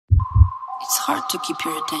hard to keep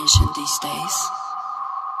your attention these days.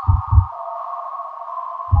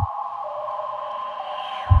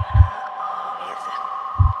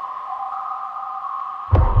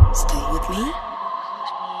 Stay with me?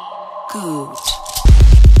 Good.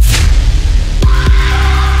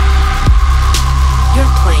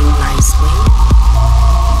 You're playing nicely.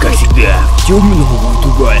 Как всегда, темного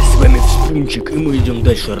ютуба, с вами Вспунчик, и мы идем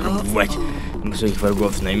дальше рвать своих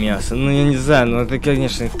врагов на мясо. Ну я не знаю, ну это,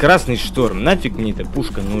 конечно, красный шторм. Нафиг мне эта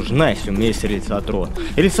пушка нужна, если у меня есть элитсатрон.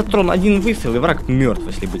 Элитсатрон один выстрел, и враг мертв,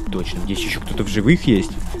 если быть точным. Здесь еще кто-то в живых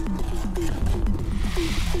есть.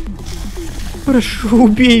 Прошу,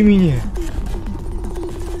 убей меня.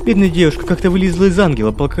 Бедная девушка как-то вылезла из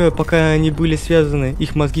ангела, пока они были связаны,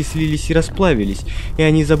 их мозги слились и расплавились, и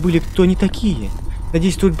они забыли, кто они такие.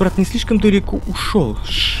 Надеюсь, твой брат не слишком далеко ушел.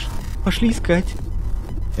 Пошли искать.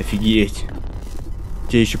 Офигеть.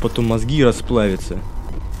 У тебя еще потом мозги расплавятся.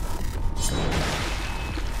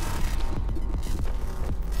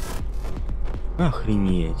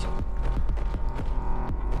 Охренеть.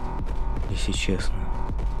 Если честно.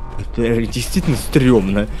 Это действительно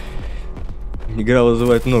стрёмно. Игра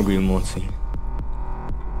вызывает много эмоций.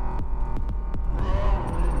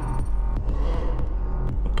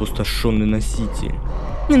 Опустошенный носитель.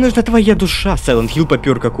 Мне нужна твоя душа. Silent Hill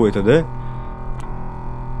попер какой-то, да?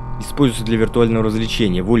 Используется для виртуального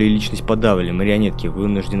развлечения. Воля и личность подавили. Марионетки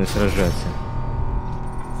вынуждены сражаться.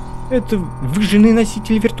 Это выжженные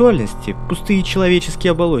носители виртуальности. Пустые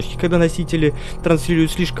человеческие оболочки. Когда носители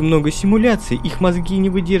транслируют слишком много симуляций, их мозги не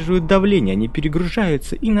выдерживают давления, они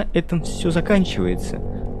перегружаются, и на этом все заканчивается.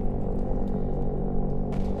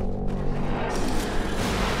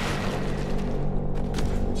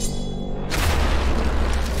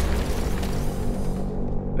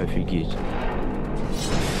 Офигеть.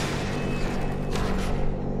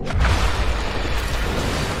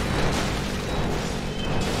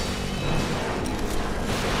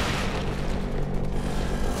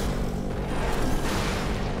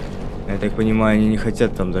 Я так понимаю, они не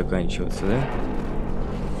хотят там заканчиваться, да?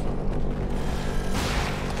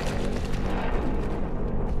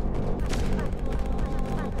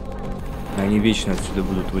 Они вечно отсюда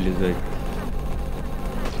будут вылезать.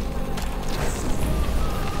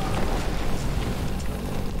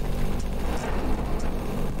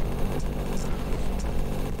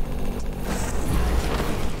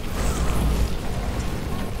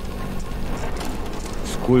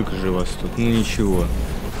 Сколько же вас тут? Ну ничего.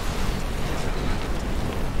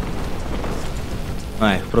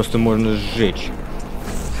 А, их просто можно сжечь.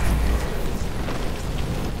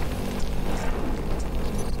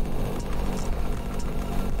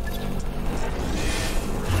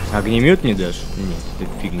 Огнемет не дашь? Нет, это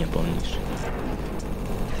фигня полнейшая.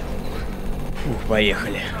 Ух,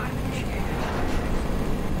 поехали.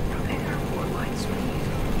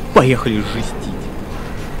 Поехали жестить.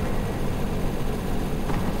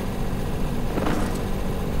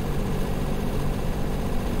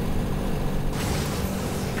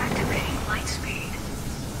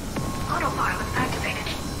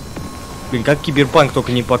 Блин, как Киберпанк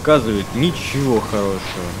только не показывает, ничего хорошего.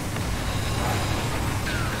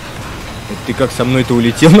 Это ты как со мной-то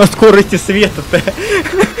улетел на скорости света-то?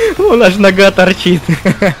 Вон аж нога торчит.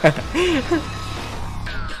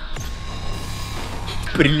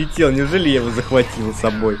 Прилетел, неужели я его захватил с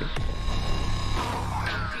собой?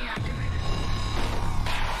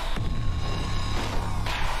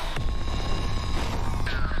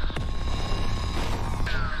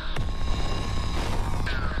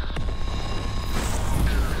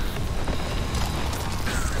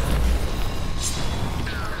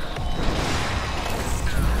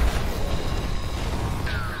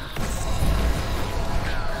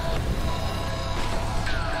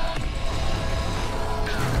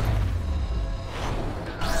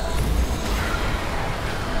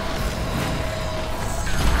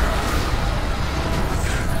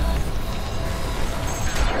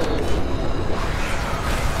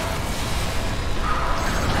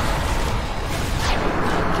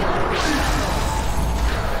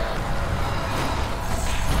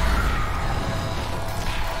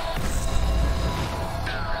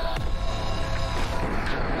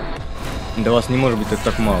 Да вас не может быть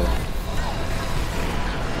так мало.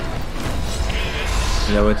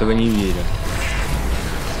 Я в этого не верю.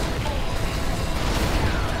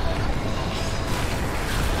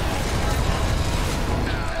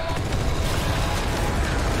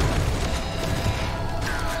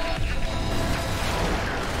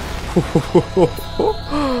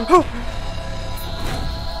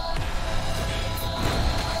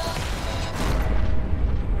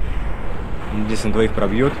 Здесь на двоих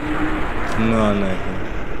пробьет. Ну, нафиг.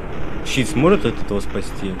 Щит сможет от этого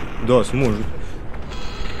спасти? Да, сможет.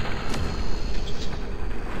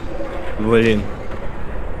 Блин.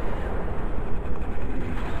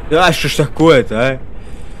 А, что ж такое-то, а?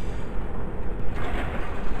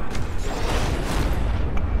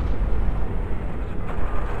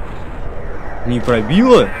 Не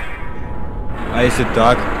пробило? А если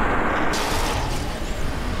так?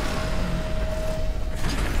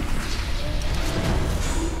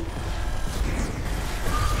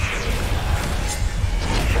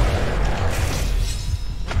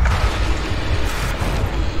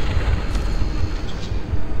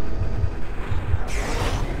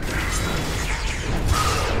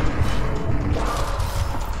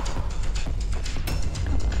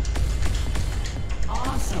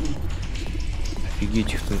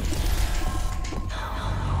 Офигеть их тут.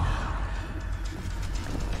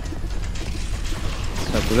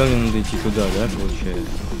 Так, куда мне надо идти? Туда, да, получается?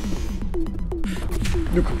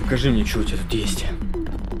 Ну-ка, покажи мне, что у тебя тут есть.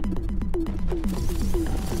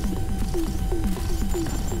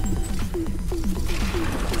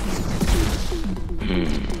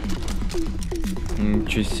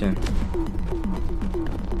 Ничего себе.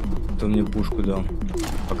 Кто мне пушку дал?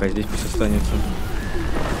 Пока здесь пусть останется.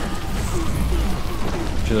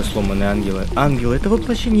 Что за сломанные ангелы? Ангелы — это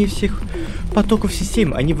воплощение всех потоков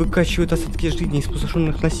систем. Они выкачивают остатки жизни из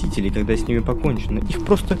пустошенных носителей, когда с ними покончено. Их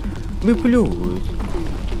просто выплевывают.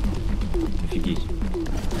 Офигеть.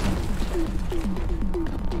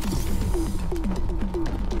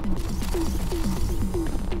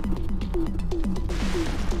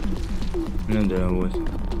 Ну да, вот.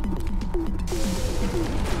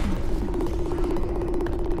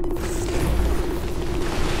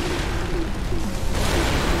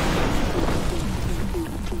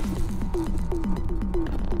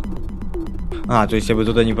 А, то есть я бы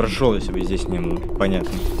туда не прошел, если бы здесь не было. Понятно.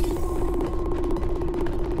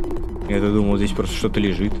 Я-то думал, здесь просто что-то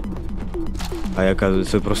лежит. А я,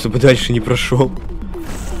 оказывается, просто бы дальше не прошел.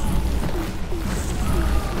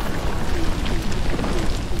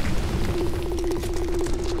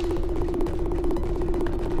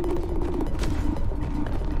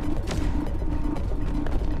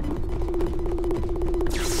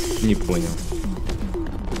 Не понял.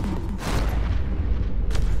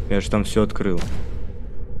 Я же там все открыл.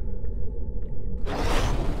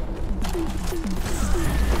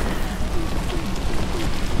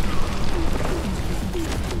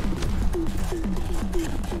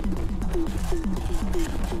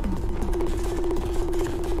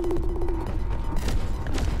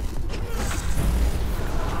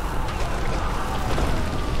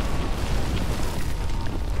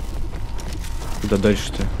 Куда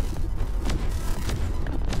дальше-то?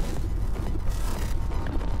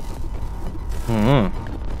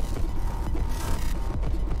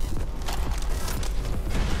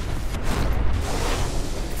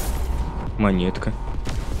 Монетка.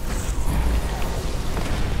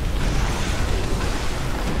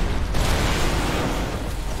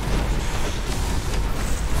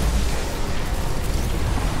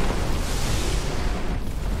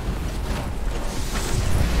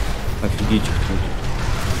 Офигеть их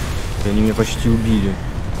тут. Они меня почти убили.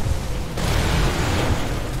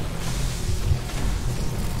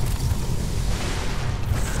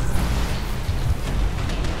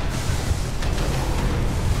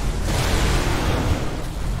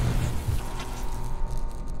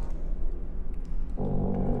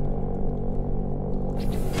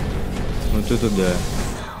 Вот это да.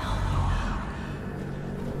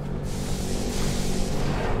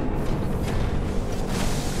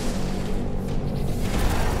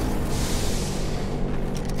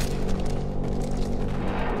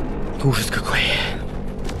 Ужас какой.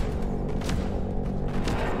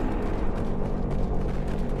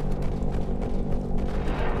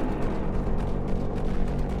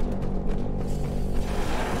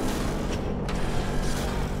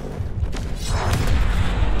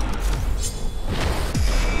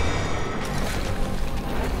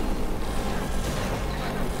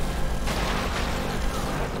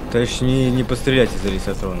 Точнее, не пострелять из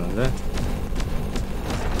алисатрона, да?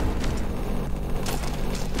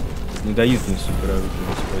 Не дают мне супероружие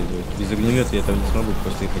использовать. Без огнемета я там не смогу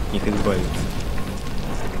просто их от них избавиться.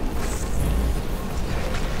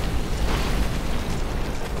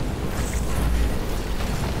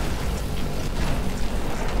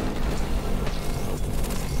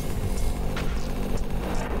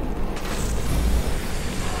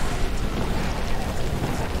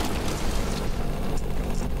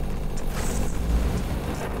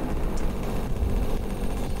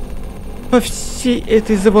 всей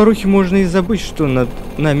этой заварухи можно и забыть, что над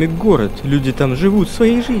нами город. Люди там живут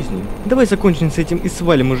своей жизнью. Давай закончим с этим и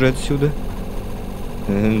свалим уже отсюда.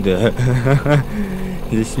 Да.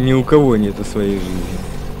 Здесь ни у кого нету своей жизни.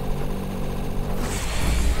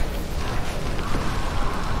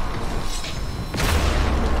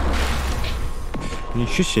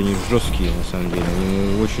 Ничего себе, они жесткие, на самом деле.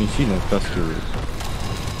 Они очень сильно втаскивают.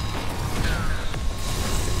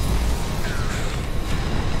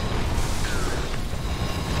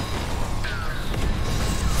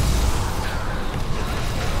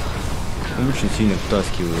 Очень сильно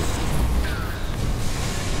втаскивают.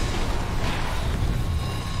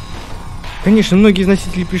 Конечно, многие из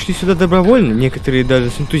носителей пришли сюда добровольно, некоторые даже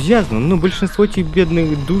с энтузиазмом, но большинство этих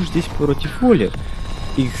бедных душ здесь против воли.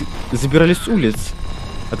 Их забирали с улиц,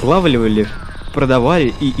 отлавливали,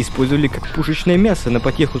 продавали и использовали как пушечное мясо на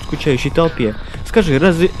потеху скучающей толпе. Скажи,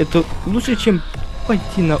 разве это лучше, чем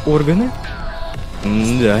пойти на органы?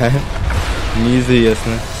 Да,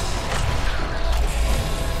 неизвестно.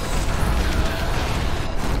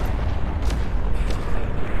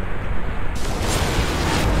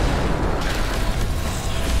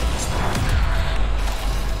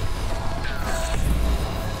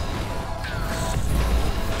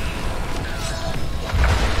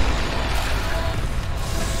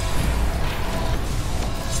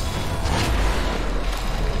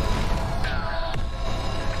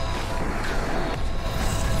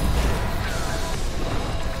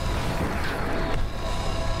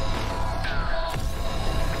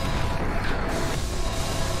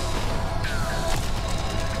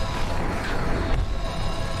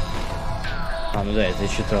 А, ну да, это я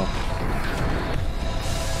читал.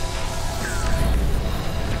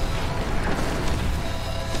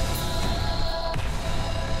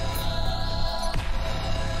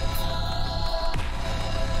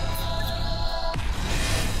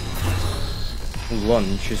 Ладно,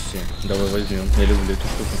 ничего себе. Давай возьмем. Я люблю эту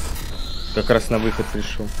штуку. Как раз на выход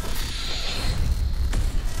пришел.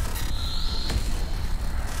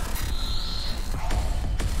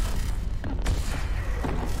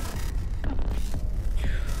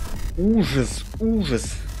 Ужас,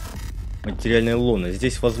 ужас. Материальная лона.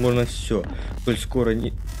 Здесь возможно все. Коль скоро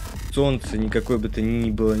ни солнце, никакой бы то ни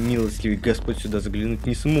было милостивый Господь сюда заглянуть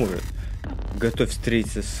не сможет. Готовь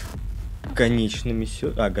встретиться с конечными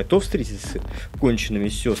сестрами. Готов встретиться с конченными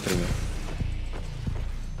сестрами.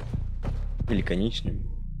 Или конечными.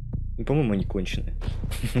 Ну, по-моему, они конченые.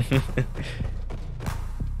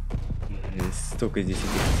 Столько здесь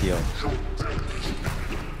этих тел.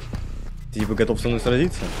 Ты типа готов со мной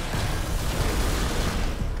сразиться?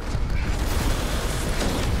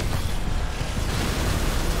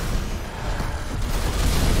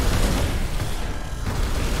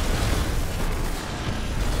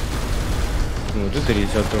 Вот это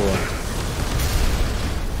резятро.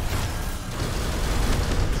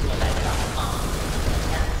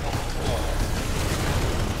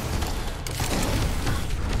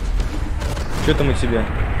 Что там у тебя?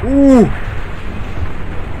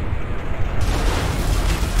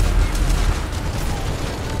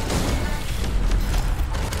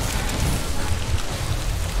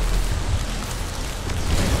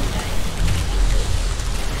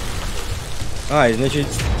 И значит,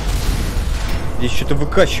 здесь что-то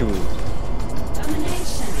выкачивают.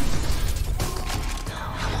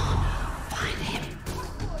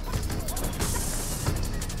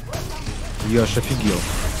 Я аж офигел.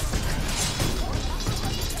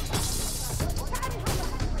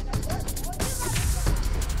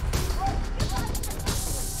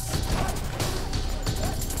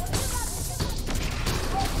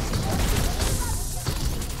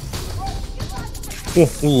 О,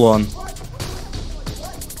 улан.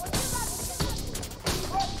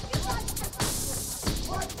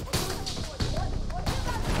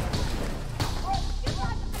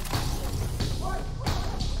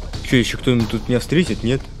 Че, еще кто-нибудь тут меня встретит?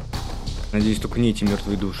 Нет? Надеюсь, только не эти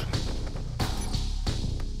мертвые души.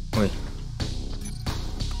 Ой.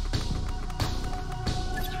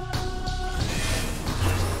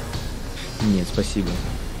 Нет, спасибо.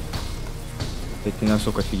 Это не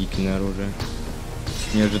настолько офигительное оружие.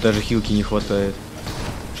 Мне же даже хилки не хватает,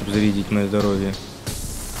 чтобы зарядить мое здоровье.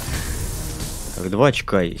 Так, 2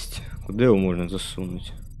 очка есть. Куда его можно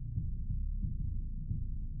засунуть?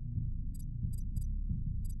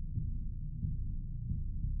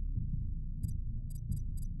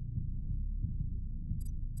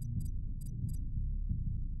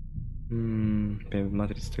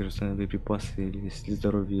 Матрица, также самые боеприпасы или если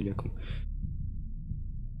здоровье или леком.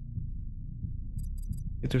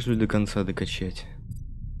 Это же до конца докачать.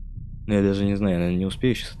 Но я даже не знаю, я, наверное, не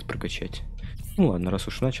успею сейчас это прокачать. Ну ладно, раз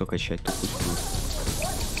уж начал качать, то пусть будет.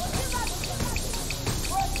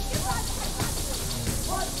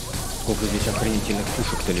 сколько здесь охренительных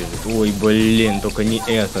пушек-то лежит. Ой, блин, только не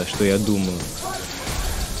это, что я думаю.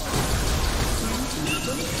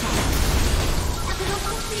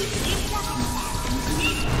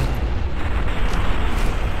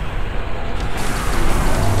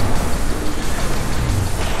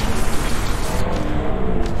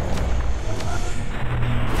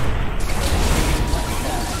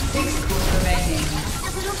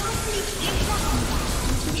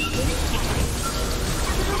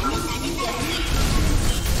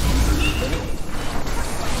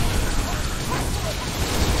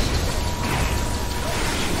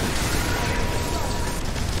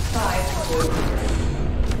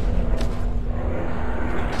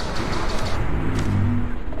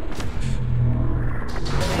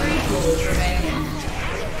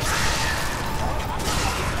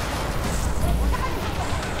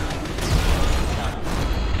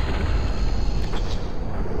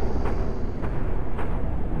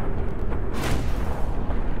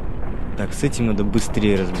 Так, с этим надо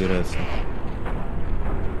быстрее разбираться.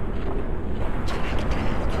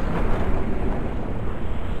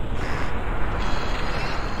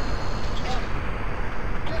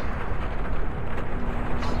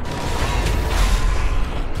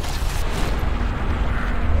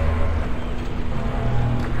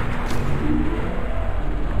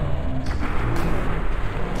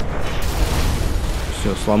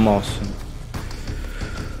 Все, сломался.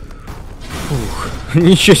 Фух,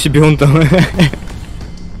 ничего себе, он там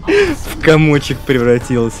в комочек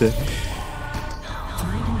превратился.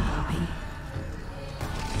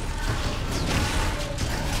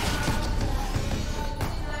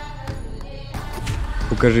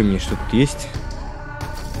 Покажи мне, что тут есть.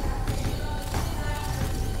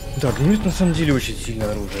 Так, гнет на самом деле очень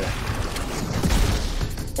сильное оружие.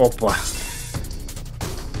 Опа.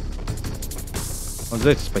 Вот за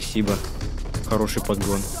это спасибо. Хороший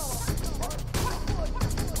подгон.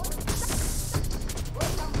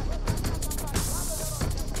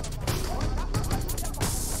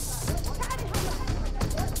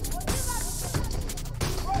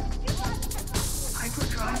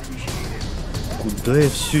 Куда я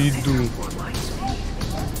все иду?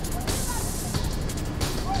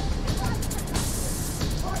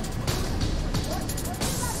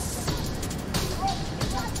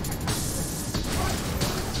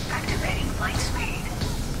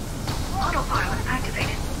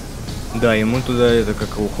 Да, ему туда, это как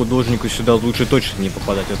его художнику сюда лучше точно не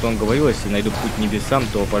попадать. Вот он говорил, если найду путь к небесам,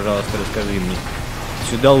 то, пожалуйста, расскажи мне.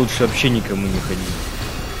 Сюда лучше вообще никому не ходить.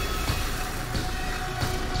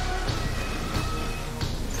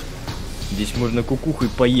 Здесь можно кукухой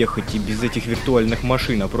поехать и без этих виртуальных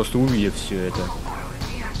машин, а просто увидев все это.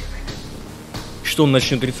 Что он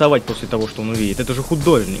начнет рисовать после того, что он увидит? Это же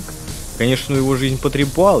художник. Конечно, его жизнь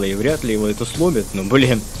потрепала, и вряд ли его это сломит, но,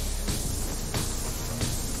 блин.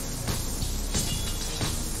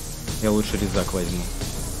 Я лучше резак возьму.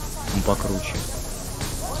 Он покруче.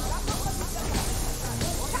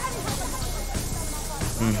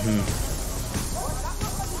 Угу.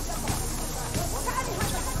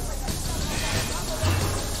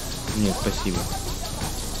 Нет, спасибо.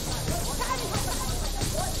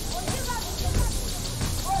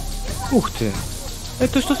 Ух ты!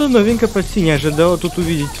 Это что-то новенькое почти, не ожидала тут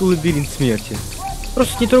увидеть лабиринт смерти.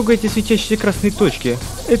 Просто не трогайте светящиеся красные точки.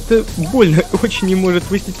 Это больно очень не может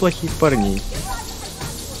выяснить плохих парней.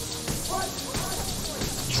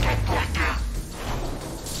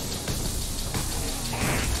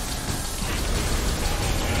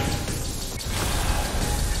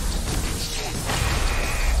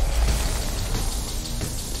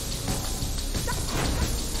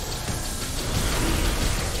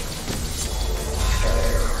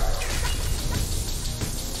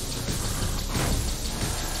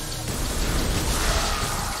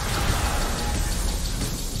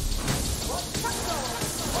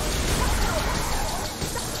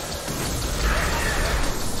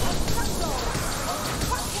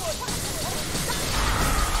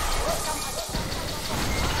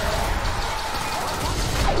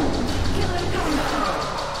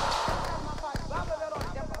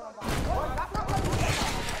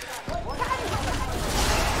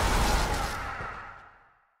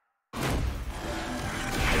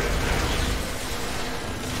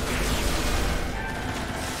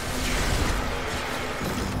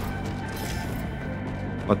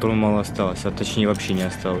 Патрон мало осталось, а точнее вообще не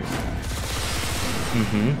осталось.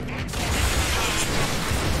 Угу.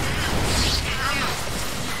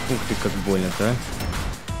 Ух ты, как больно-то, а.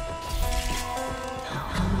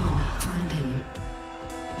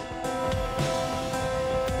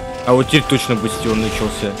 А вот теперь точно бастион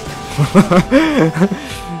начался.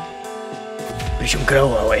 Причем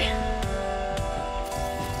кровавый.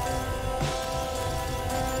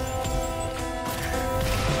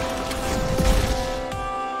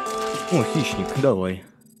 О, хищник, давай.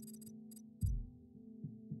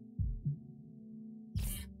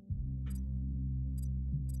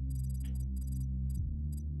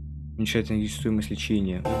 Уменьшает стоимость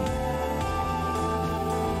лечения.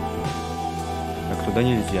 Так, туда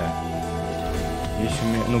нельзя. Если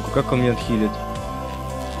меня... Ну-ка, как он меня отхилит?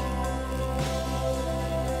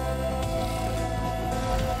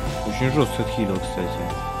 Очень жестко отхилил,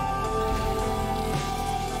 кстати.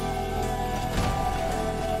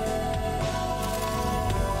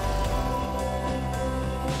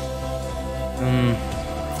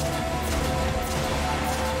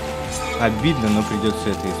 Обидно, но придется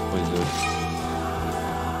это использовать.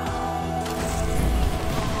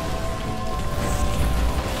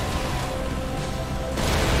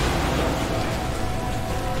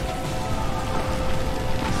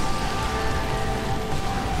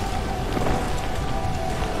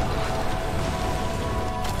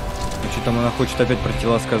 Что там она хочет опять про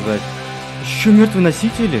тела сказать? Еще мертвые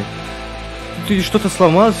носители? Тут или что-то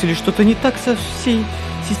сломалось, или что-то не так со всей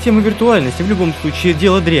системой виртуальности. В любом случае,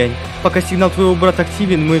 дело дрянь. Пока сигнал твоего брата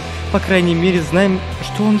активен, мы, по крайней мере, знаем,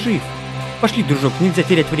 что он жив. Пошли, дружок, нельзя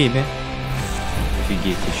терять время.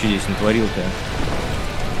 Офигеть, ты что здесь натворил-то?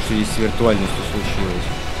 Что здесь с виртуальностью случилось?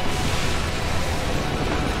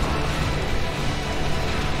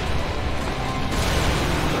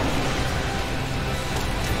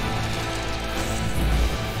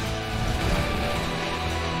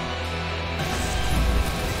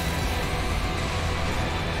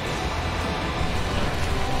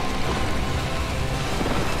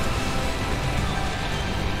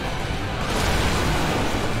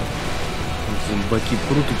 Зомбаки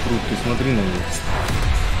прут и прут, ты смотри на них.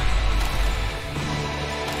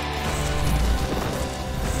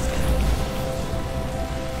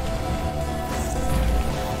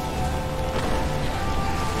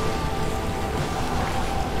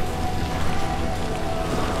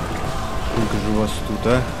 Сколько же вас тут,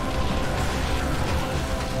 а?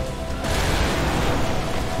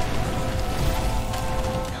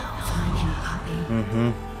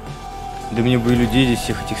 Угу. Да мне бы и людей здесь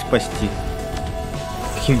всех этих спасти.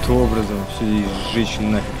 Каким-то образом все здесь сжечь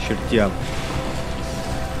нафиг чертям.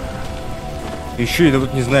 Еще я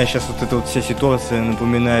вот не знаю, сейчас вот эта вот вся ситуация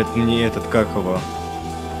напоминает мне этот, как его,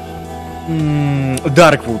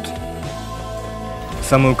 Дарквуд.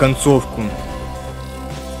 Самую концовку.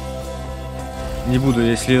 Не буду,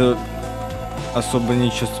 если особо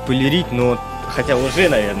ничего спойлерить, но хотя уже,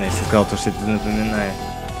 наверное, если сказал, то что это напоминает.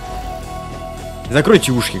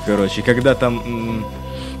 Закройте ушки, короче, когда там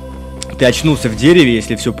ты очнулся в дереве,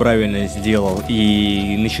 если все правильно сделал,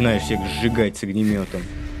 и начинаешь всех сжигать с огнеметом.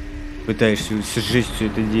 Пытаешься сжечь все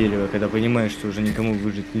это дерево, когда понимаешь, что уже никому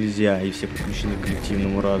выжить нельзя, и все подключены к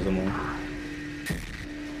коллективному разуму.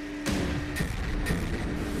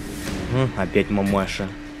 Опять мамаша.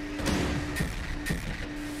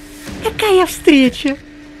 Какая встреча!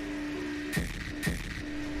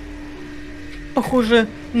 Похоже,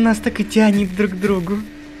 нас так и тянет друг к другу.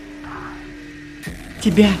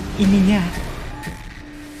 Тебя и меня.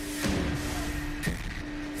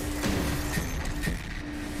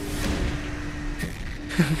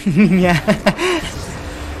 Меня.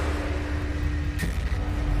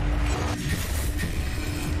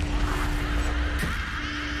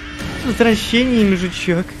 С возвращением,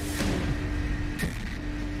 жучок.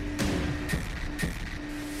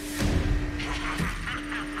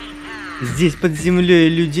 Здесь под землей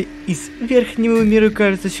люди из верхнего мира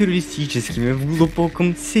кажутся сюрреалистическими, в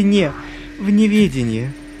глубоком сне, в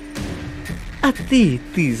неведении. А ты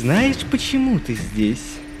знаешь, почему ты здесь?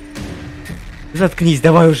 Заткнись,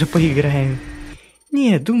 давай уже поиграем.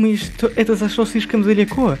 Не, думаешь, что это зашло слишком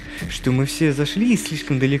далеко? Что мы все зашли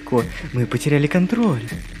слишком далеко? Мы потеряли контроль.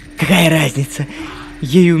 Какая разница?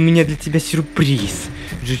 Ей у меня для тебя сюрприз.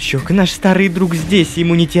 Жучок, наш старый друг здесь,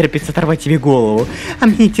 ему не терпится оторвать тебе голову. А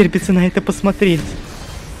мне не терпится на это посмотреть.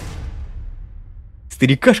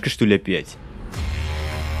 Старикашка, что ли, опять?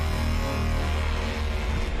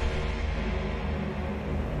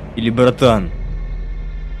 Или братан?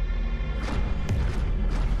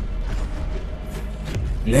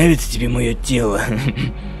 Нравится тебе мое тело?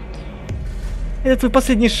 Это твой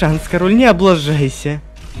последний шанс, король, не облажайся.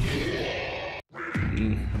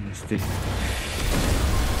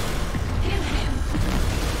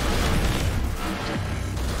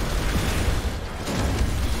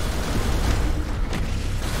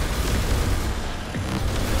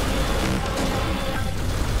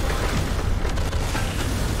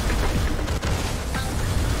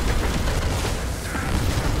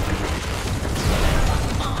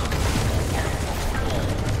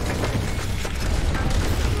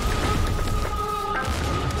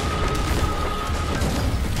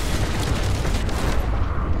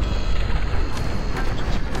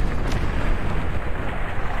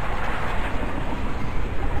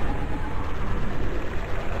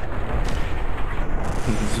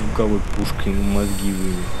 звуковой пушкой ему мозги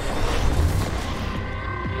вынес.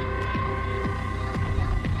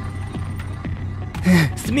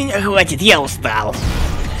 С меня хватит, я устал.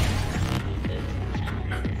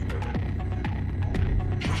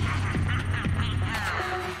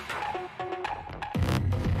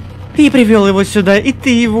 Ты привел его сюда, и ты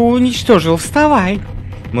его уничтожил. Вставай.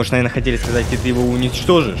 Может, наверное, хотели сказать, и ты его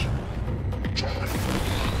уничтожишь?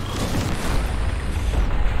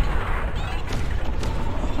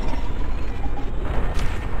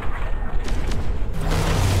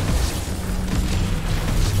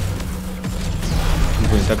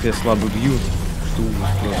 Блин, так я слабо бью, что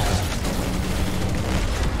ужас просто.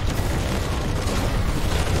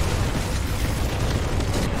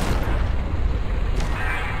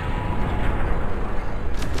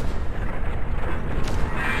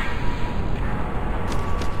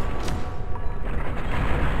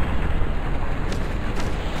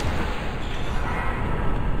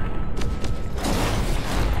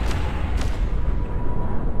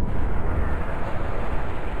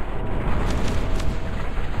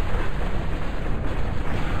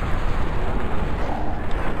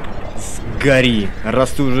 Гори, раз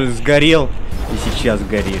ты уже сгорел, и сейчас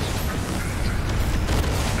горишь.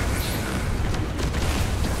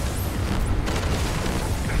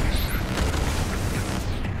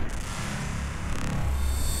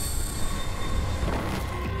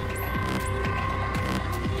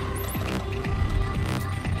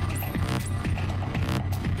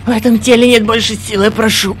 В этом теле нет больше силы,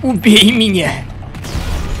 прошу, убей меня.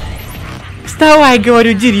 Вставай,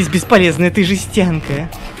 говорю, дерись, бесполезная ты жестянка.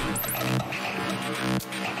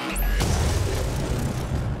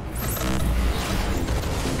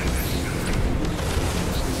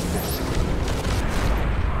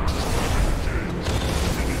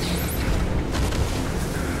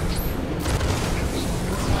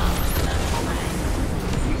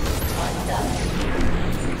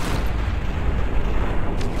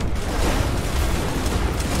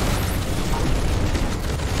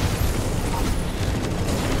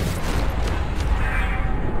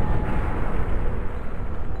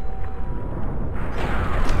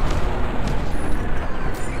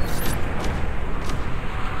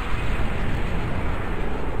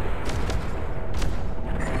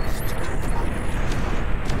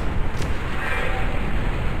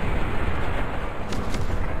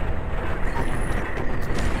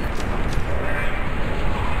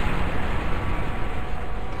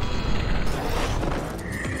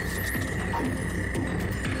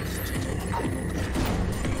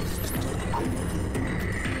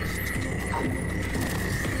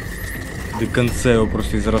 До конца его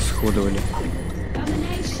просто израсходовали.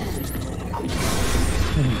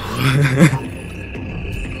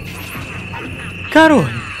 Король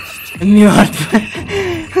мертв.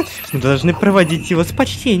 Мы должны проводить его с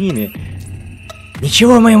почтениями.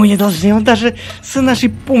 Ничего мы ему не должны, он даже с нашей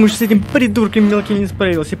помощью с этим придурком мелким не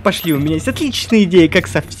справился. Пошли, у меня есть отличная идея, как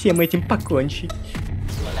со всем этим покончить.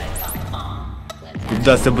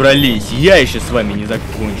 Куда собрались? Я еще с вами не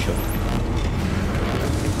закончил.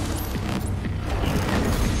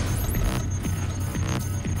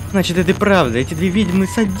 Значит, это правда. Эти две ведьмы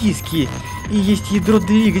садистские. И есть ядро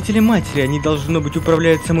двигателя матери. Они, должно быть,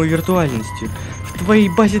 управляют самой виртуальностью. В твоей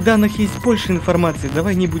базе данных есть больше информации.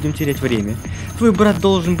 Давай не будем терять время. Твой брат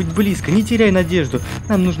должен быть близко. Не теряй надежду.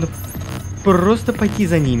 Нам нужно просто пойти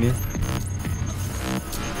за ними.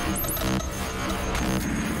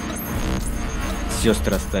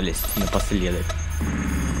 Сестры остались напоследок.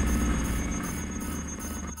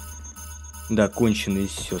 Да, конченые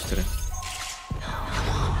сестры.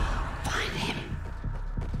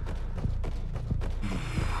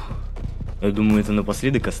 Я думаю, это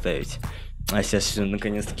напоследок оставить. А сейчас все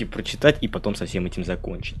наконец-таки прочитать и потом со всем этим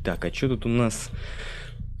закончить. Так, а что тут у нас?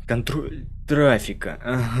 Контроль трафика.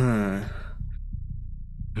 Ага.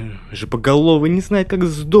 Жопоголовый не знает, как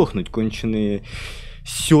сдохнуть. Конченые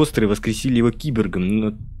сестры воскресили его киборгом,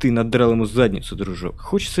 но ты надрал ему задницу, дружок.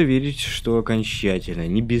 Хочется верить, что окончательно.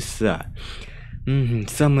 Небеса.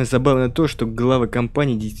 Самое забавное то, что главы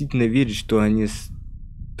компании действительно верят, что они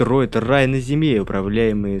строят рай на земле,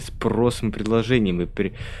 управляемые спросом и предложением,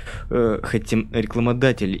 хотя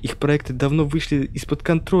рекламодатели. Их проекты давно вышли из-под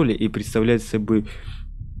контроля и представляют собой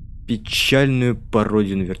печальную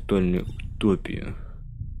пародию на виртуальную утопию.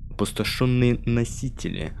 Опустошенные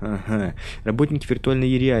носители. Ага. Работники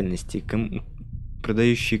виртуальной реальности,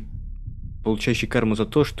 получающие карму за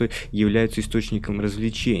то, что являются источником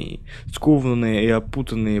развлечений. Скованные и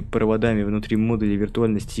опутанные проводами внутри модулей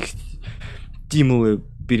виртуальности, их стимулы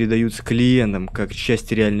передаются клиентам как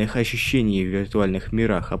часть реальных ощущений в виртуальных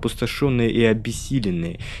мирах. Опустошенные и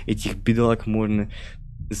обессиленные. Этих бедолаг можно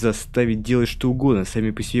заставить делать что угодно,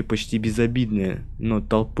 сами по себе почти безобидные, но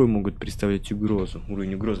толпой могут представлять угрозу.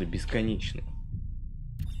 Уровень угрозы бесконечный.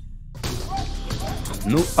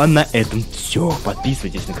 Ну, а на этом все.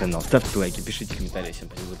 Подписывайтесь на канал, ставьте лайки, пишите комментарии. Всем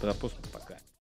спасибо за просмотр. Пока.